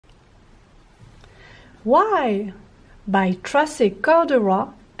Why? By Tracey Corderoy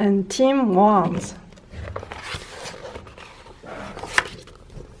and Tim Warnes.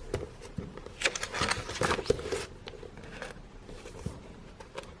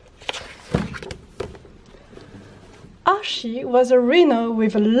 Archie was a rhino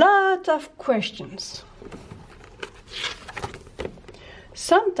with a lot of questions.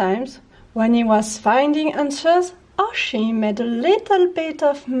 Sometimes, when he was finding answers, Archie made a little bit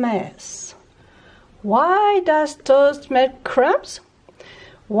of mess. Why does toast make crumbs?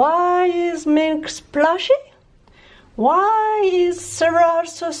 Why is milk splashy? Why is cereal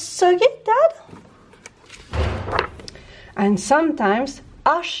so soggy, Dad? And sometimes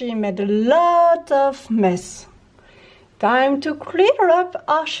Archie made a lot of mess. Time to clear up,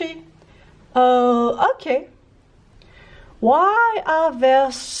 Archie. Oh, okay. Why are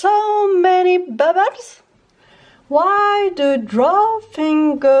there so many bubbles? Why do draw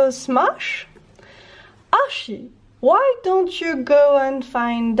fingers smash? Archie, why don't you go and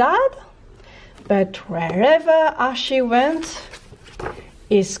find Dad? But wherever Archie went,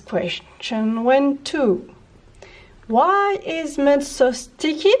 his question went too. Why is mud so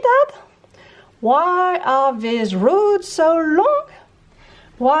sticky, Dad? Why are these roots so long?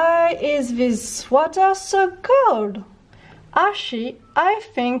 Why is this water so cold? Archie, I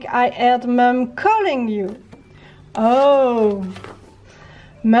think I heard Mum calling you. Oh,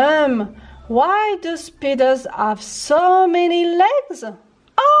 Mum, why do spiders have so many legs?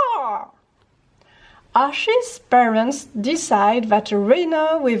 Ah! Archie's parents decide that a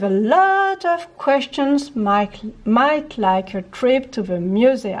rhino with a lot of questions might like a trip to the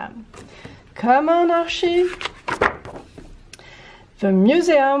museum. Come on, Archie. The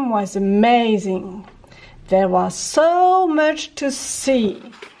museum was amazing. There was so much to see.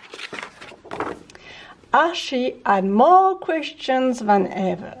 Archie had more questions than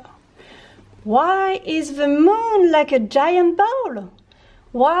ever. Why is the moon like a giant ball?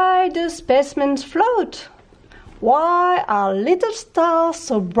 Why do spacemen float? Why are little stars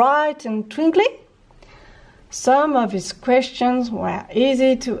so bright and twinkly? Some of his questions were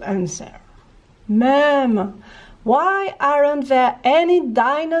easy to answer. Mum, why aren't there any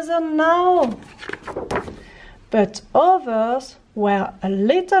dinosaurs now? But others were a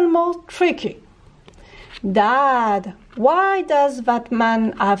little more tricky. Dad, why does that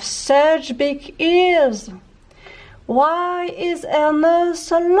man have such big ears? Why is her nose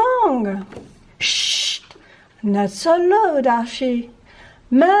so long? Shh! Not so loud, Archie.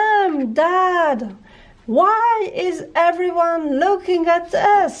 Mum, Dad, why is everyone looking at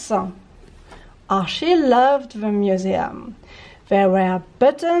us? Archie loved the museum. There were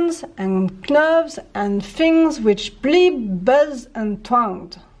buttons and knobs and things which bleep, buzz and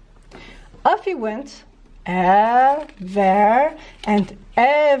twanged. Off he went, here, there, and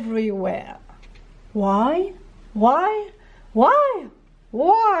everywhere. Why? Why? Why?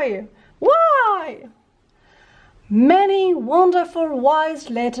 Why? Why? Many wonderful whys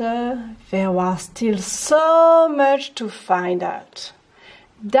later, there was still so much to find out.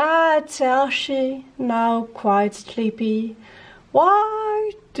 Dad, Archie, now quite sleepy,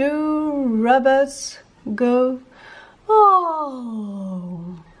 why do robots go?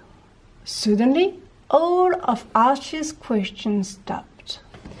 Oh! Suddenly, all of Archie's questions stopped.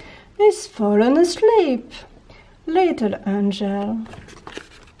 He's fallen asleep, little angel.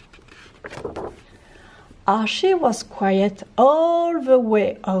 Archie was quiet all the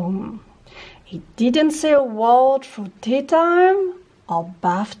way home. He didn't say a word for tea time or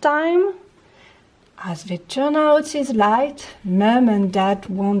bath time. As they turned out his light, Mum and Dad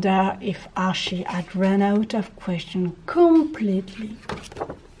wondered if Archie had run out of questions completely.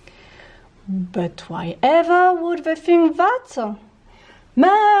 But why ever would they think that?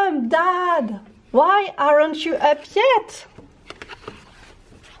 Mum, Dad, why aren't you up yet?